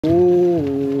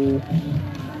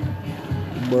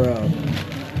Bruh.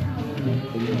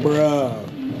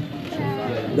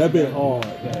 That been hard.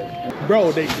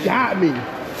 Bro, they got me.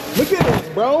 Look at this,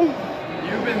 bro.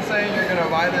 You've been saying you're gonna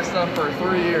buy this stuff for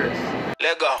 3 years.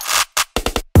 Let go.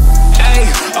 Hey,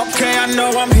 okay, I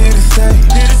know I'm here to stay.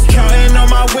 Counting on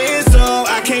my wins, so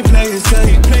I can't play it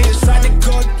safe.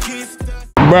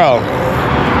 Bro,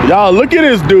 y'all look at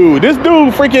this dude. This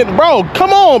dude freaking, bro,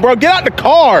 come on, bro. Get out the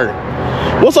car.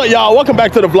 What's up, y'all? Welcome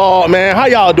back to the vlog, man. How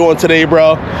y'all doing today,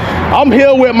 bro? I'm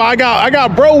here with I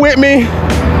got bro with me.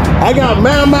 I got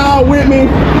Mama with me.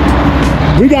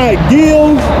 We got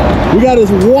Gil. We got his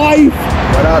wife.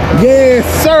 What up? Yes,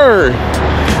 sir.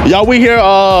 Y'all, we here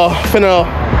finna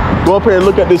go up here and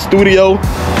look at this studio.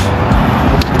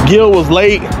 Gil was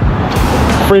late.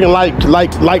 Freaking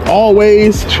like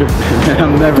always.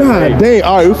 I'm never God late. dang.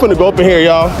 All right, we finna go up in here,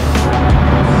 y'all.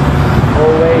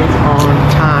 Always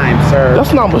on time, sir.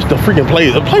 That's not much the freaking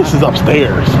place. The place is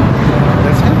upstairs.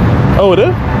 That's him. Oh, it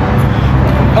is?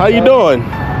 How you doing?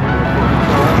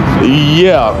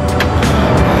 Yeah.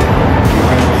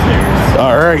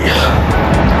 All right.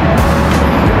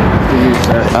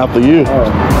 After you.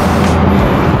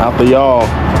 After y'all.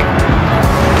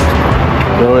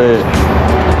 Go ahead.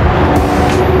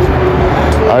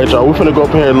 All right, y'all. We're finna go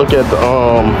up here and look at the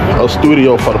a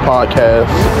studio for the podcast.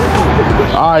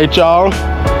 All right, y'all.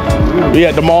 We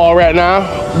at the mall right now.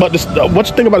 But what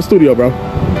you think about the studio, bro?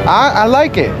 I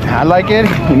like it. I like it.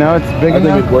 You know, it's big enough.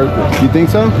 I think it's worth it. You think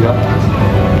so? Yeah.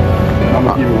 I'm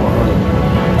gonna keep it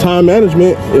 100. Time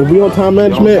management. If we on time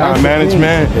management, Time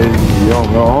management. You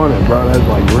don't go on it, bro. That's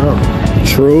like real.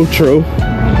 True.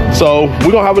 So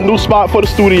we're gonna have a new spot for the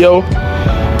studio.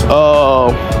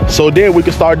 So then we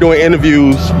can start doing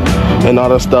interviews and all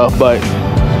that stuff. But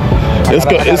it's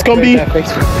gonna be.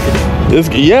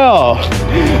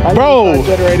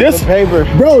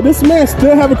 This man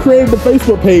still haven't created the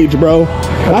Facebook page, bro.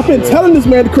 I've been telling this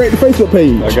man to create the Facebook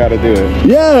page. I gotta do it.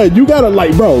 Yeah, you gotta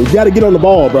you gotta get on the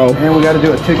ball, bro. And we gotta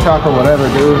do a TikTok or whatever,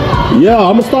 dude. Yeah,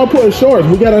 I'm gonna start putting shorts.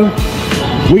 We gotta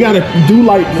do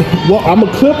I'm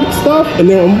gonna clip stuff and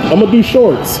then I'm gonna do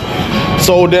shorts.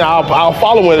 So then our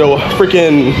following will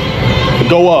freaking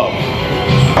go up.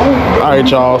 All right,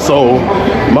 y'all. So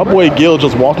my boy Gil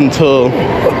just walked into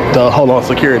the hold on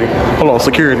security.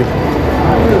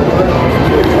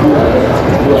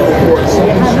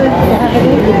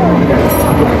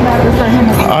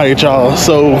 All right, y'all.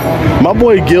 So my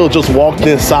boy Gil just walked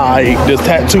inside this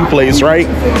tattoo place, right?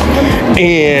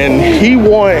 And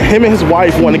him and his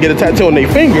wife want to get a tattoo on their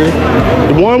finger.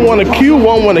 One want a Q,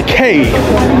 one want a K.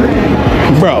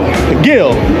 Bro,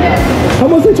 Gil, how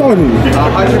much they charging you?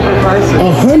 100 per person.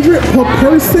 100 per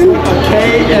person? A K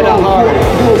and a heart.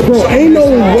 Bro, ain't no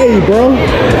way, bro.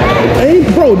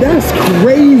 Bro, that's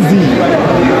crazy.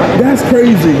 That's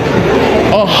crazy.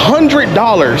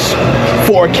 $100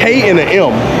 for a K and an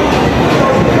M.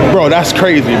 Bro, that's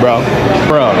crazy, bro.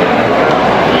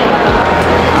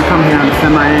 I come here on a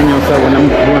semi-annual, so when I'm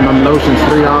doing my lotions,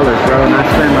 $3, bro, and I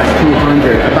spend like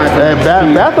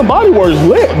 $200. Bath and Body Works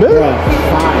lit, man.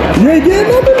 You ain't getting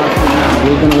nothing?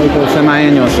 We're gonna wait for a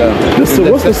semi-annual sale.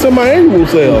 What's the semi-annual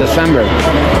sale? December.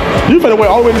 You finna wait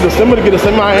all the way to December to get a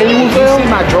semi-annual sale? You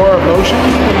see my drawer of lotion?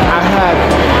 I had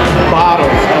bottles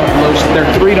of lotion. They're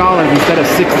 $3 instead of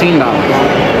 $16.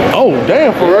 Oh,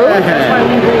 damn, for real? That's right.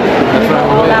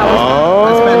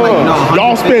 I spend like,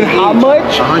 y'all spend how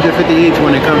much? 150 each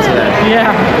when it comes to that.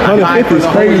 Yeah. 150 is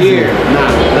crazy.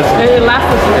 It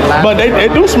lasts us. But they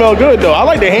do smell good, though. I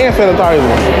like the hand sanitizer.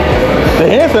 The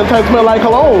hand sanitizer smell like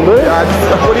cologne, dude.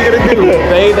 What are you gonna do?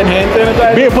 Bathe in hand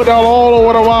sanitizer? Man, put that all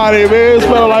over the body, man. It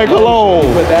smell like cologne.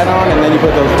 You put that on and then you put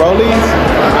those rollies.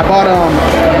 I bought the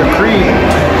Creed.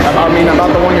 About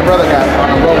the one your brother got on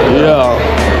a roller. Yeah.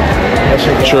 That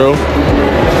shit True.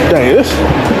 Dang, this.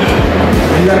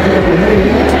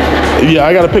 Yeah,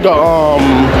 I gotta pick up,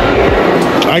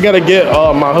 I gotta get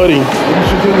my hoodie. You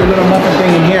should do your little muffin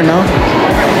thing in here, no?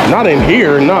 Not in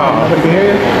here, nah. Put it in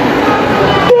here?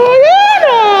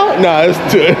 Nah, it's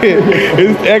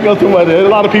echo too much. There's a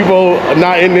lot of people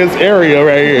not in this area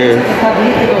right here.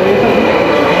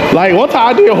 Like one time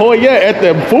I did Hoya at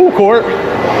the food court,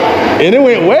 and it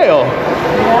went well.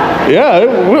 Yeah,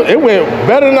 it went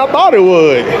better than I thought it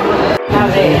would.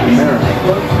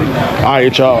 All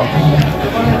right, y'all.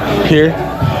 Here,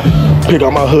 pick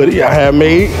up my hoodie I have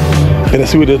made, and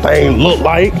see what this thing look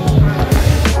like.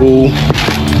 Ooh.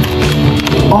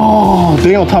 Oh,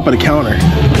 they on top of the counter.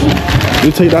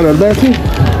 You take that out of the bathroom?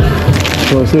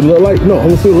 You wanna see what it look like? No, I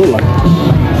wanna see what it look like.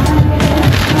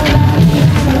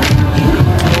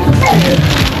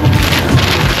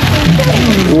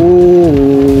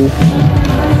 Ooh.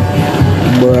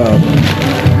 Bruh.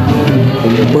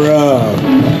 Bruh.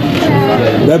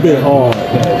 That bit hard.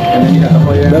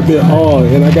 That bit hard.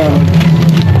 And I got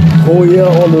Hoya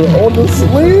on the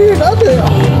sleeve. That bit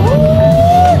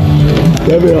hard.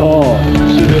 That bit hard.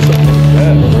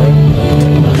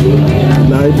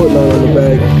 Nah, he put that on the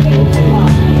bag.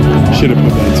 Should have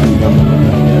put that 2M.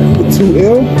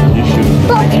 2M? You should have.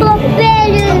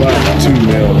 2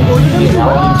 mil.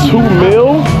 2 mil?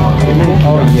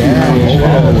 Oh yeah.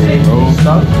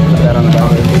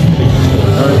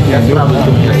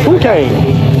 Who came?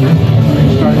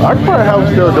 I could probably help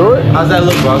still do it. How's that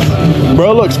look, boss?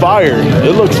 Bro, it looks fire.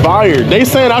 It looks fire. They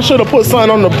saying I should have put something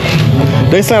on the.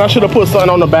 They saying I should have put something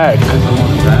on the back.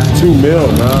 2 mil,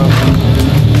 man.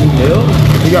 2 mil?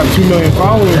 You got 2 million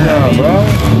followers now, bro.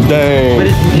 Dang. But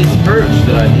it's merch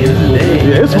though at the end of the day.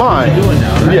 Yeah, it's mine. What you're doing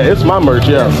now, right? Yeah, it's my merch.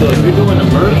 Yeah. So if you're doing the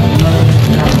merch,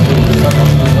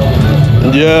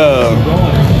 Yeah.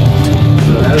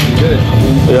 so that'll be good.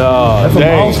 Yeah. That's a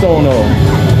milestone, though.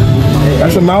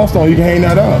 That's a milestone. You can hang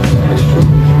that up.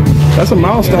 That's a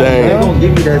milestone, Dang. They're man. gonna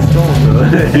give you that stone, bro.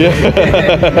 Yeah.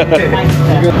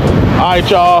 All right,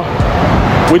 y'all.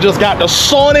 We just got the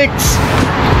Sonics.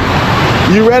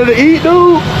 You ready to eat,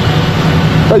 dude?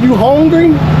 Are you hungry?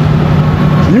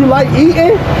 You like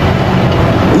eating?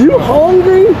 You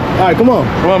hungry? All right, come on.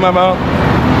 Come on, my mouth.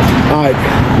 All right.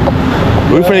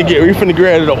 We finna get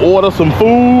ready to order some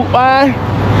food, man.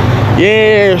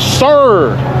 Yeah,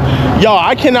 sir. Y'all,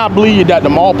 I cannot believe that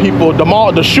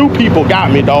the shoe people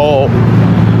got me, dog.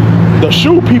 The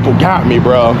shoe people got me,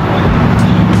 bro.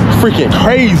 Freaking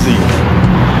crazy.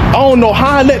 I don't know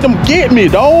how I let them get me,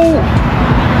 dog.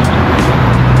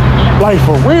 Like,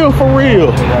 for real, for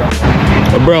real.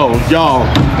 Bro, y'all,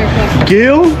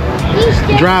 Gil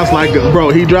drives like a,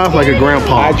 bro, he drives like a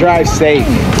grandpa. I drive safe.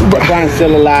 I'm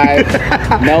still alive.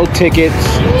 No tickets.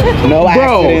 No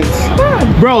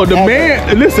accidents. Bro, the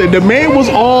man, listen, the man was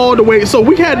all the way, so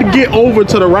we had to get over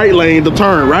to the right lane to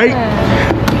turn, right?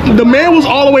 The man was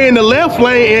all the way in the left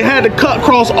lane and had to cut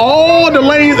across all the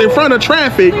lanes in front of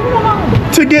traffic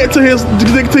to get to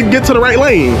to get to the right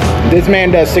lane. This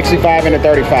man does 65 and a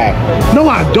 35. No,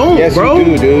 I don't, Yes, bro. you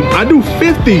do, dude. I do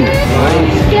 50.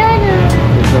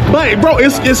 But bro,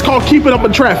 it's called keeping up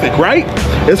with traffic, right?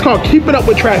 It's called keeping up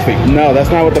with traffic. No, that's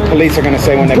not what the police are gonna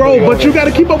say when they pull Bro, but over. you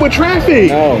gotta keep up with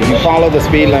traffic. No, you follow the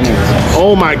speed limits.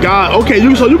 Oh my God. Okay,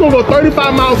 so you gonna go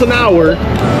 35 miles an hour.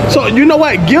 So you know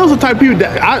what? Gil's the type of people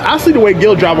that I see the way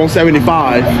Gil drive on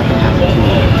 75.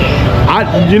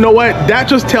 You know what? That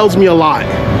just tells me a lot.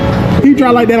 He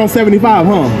drive like that on 75,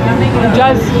 huh?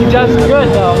 He drives good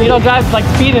though. You don't drive like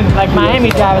speeding like Miami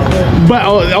drivers do. But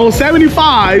on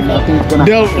 75,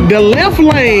 the left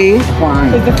lane,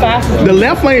 It's the fastest. the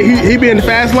left lane, he be in the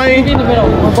fast We lane. in the middle.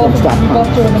 We both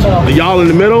two in the middle. Y'all in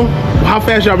the middle. How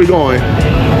fast y'all be going? So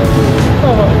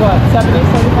what? 70,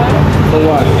 75? For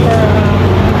what?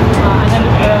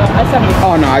 I 70.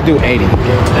 Oh no, I do 80.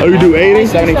 Oh, you do 80?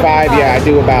 75, yeah, I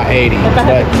do about 80.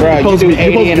 But bro, you do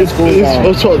 80 in a school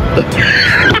zone.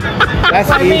 That's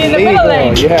I mean, in the middle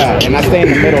lane. illegal. Yeah, and I stay in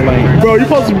the middle lane. Bro, you're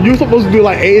supposed to do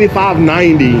like 85,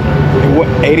 90 What,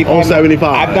 85? on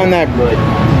 75. I've done that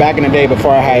back in the day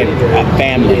before I had a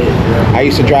family. I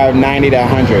used to drive 90 to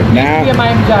 100. You're Now,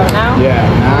 Miami driver now? yeah,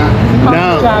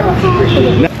 Now- Driver.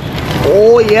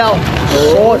 Oh yeah.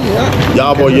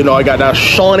 Y'all boy, you know I got that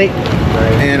Sonic.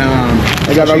 and I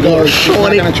got she my goes, she's not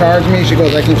Sonic. gonna charge me. She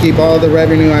goes, I can keep all the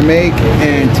revenue I make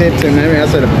and tips and everything. I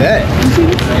said, a bet.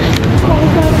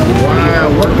 Wow,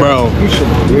 what Bro, you should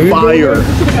fire.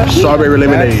 Strawberry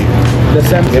lemonade. The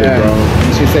 70, Yeah. bro.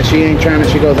 She said she ain't trying to.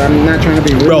 She goes, I'm not trying to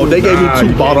be rude. Bro, they gave me Nah, 2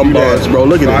 you bottom can't do that. buns, bro.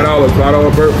 Look at that.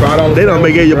 $5, They done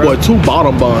gave your boy 2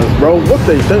 bottom buns, bro. What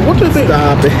they think? What they think?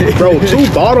 Stop it. Bro, 2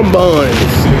 bottom buns.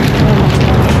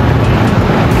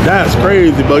 That's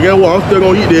crazy, but guess what? I'm still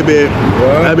gonna eat that bit.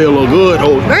 That bit look good.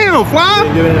 Oh, damn, fly.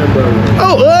 Get in here, bro.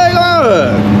 Oh, hey,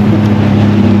 God.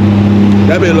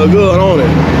 That bit look good on it.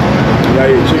 You got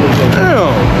your chicken tender. Damn.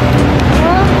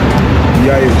 You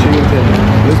got your chicken tender.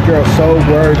 This girl's so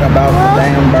worried about the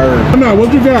damn bird. Come on, what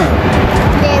you got?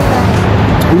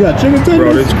 You got chicken tenders?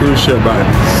 Bro, this cruise ship bite.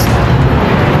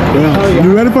 Yeah. You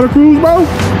ready for the cruise, bro?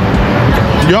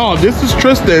 Y'all, this is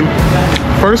Tristan.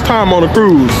 First time on a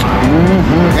cruise.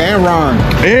 And Ron.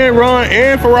 And Ron,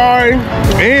 and Ferrari,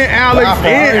 and Alex, Wow,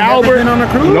 Ferrari and never Albert. been on a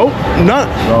cruise? Nope, none.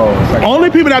 Oh, it's like Only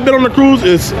people that been on the cruise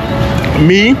is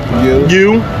me,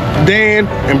 You. Dan,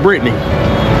 and Brittany.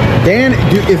 Dan,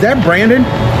 is that Brandon?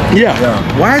 Yeah.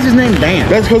 Why is his name Dan?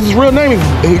 That's because his real name is,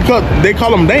 they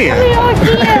call him Dan.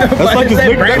 That's like his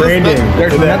nickname. Brandon.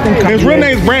 There's nothing. His real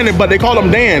name's Brandon, but they call him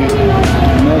Dan.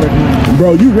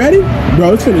 Bro, you ready?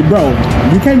 Bro, it's finna, bro.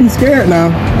 You can't be scared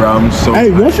now. Bro, I'm so Hey,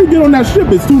 hyped. once you get on that ship,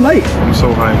 it's too late. I'm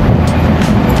so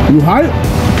hyped. You hype?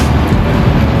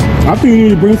 I think you need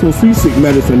to bring some seasick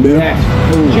medicine, man.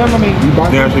 Germany.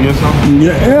 Yeah, I should get some?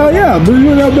 Yeah, hell yeah. But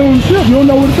you never been on the ship. You don't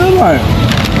know what it feels like.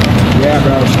 Yeah,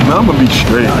 bro. Man, I'm gonna be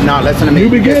straight. No, listen to me. You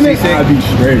be getting it? seasick. I'll be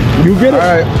straight. You get it?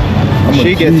 All right.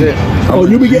 She gets it. Oh,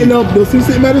 you be getting the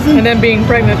seasick medicine? And then being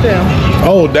pregnant too.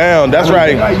 Oh, damn. That's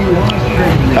right.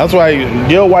 That's right.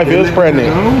 Your wife is pregnant.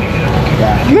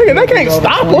 Nigga, they can't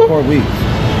stop her. 24 weeks.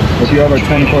 If you're over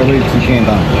 24 weeks, you can't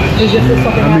die. It's just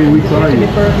something How many weeks are you?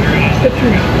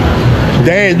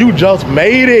 Damn, you just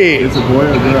made it. It's a boy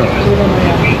or girl?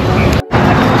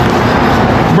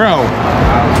 Bro.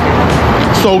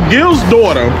 So Gil's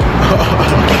daughter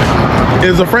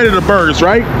is afraid of the birds,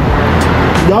 right?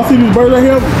 Y'all see these birds right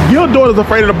here? Gil's daughter's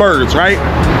afraid of the birds, right?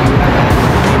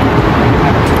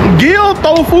 Gil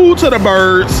throw food to the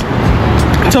birds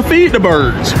to feed the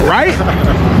birds, right?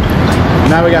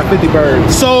 Now we got 50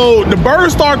 birds. So the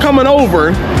birds start coming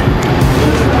over.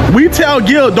 We tell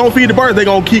Gil, don't feed the birds. They're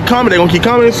gonna keep coming. They're gonna keep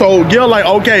coming. So Gil like,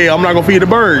 okay, I'm not gonna feed the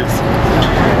birds.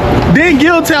 Then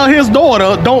Gil tell his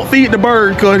daughter, don't feed the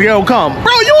bird because they'll come.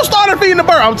 Bro, you started feeding the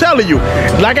bird. I'm telling you.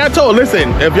 Like I told,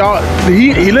 listen, if y'all,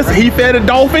 he fed a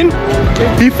dolphin.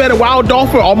 He fed a wild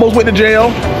dolphin, almost went to jail.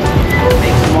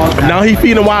 Now he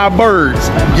feeding wild birds.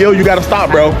 Gil, you gotta stop,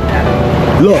 bro.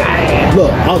 Look,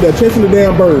 out there chasing the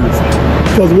damn birds.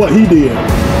 Because what he did.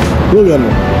 Look at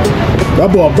him.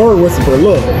 That boy a bird whisperer,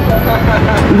 look.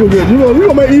 You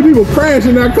gonna make these people crash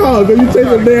in that car because you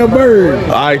chasing the damn bird.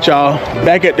 All right, y'all.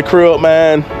 Back at the crib,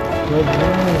 man.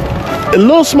 A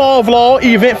little small vlog,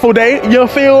 eventful day, you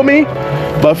feel me?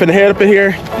 But finna head up in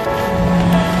here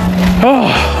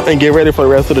and get ready for the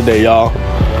rest of the day, y'all.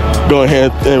 Go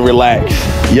ahead and relax,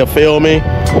 you feel me?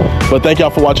 But thank y'all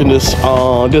for watching this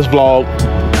this vlog.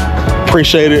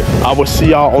 Appreciate it. I will see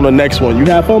y'all on the next one. You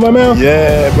have fun, my man?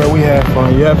 Yeah, bro, we had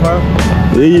fun. You had fun?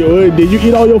 Did you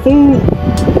eat all your food?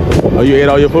 Oh, you ate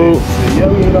all your food?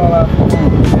 Yeah, we ate all our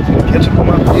food. Ketchup on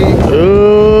my feet.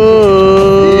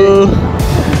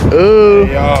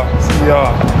 Hey, y'all. See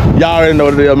y'all. y'all already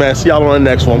know the deal, man. See y'all on the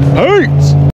next one. Peace.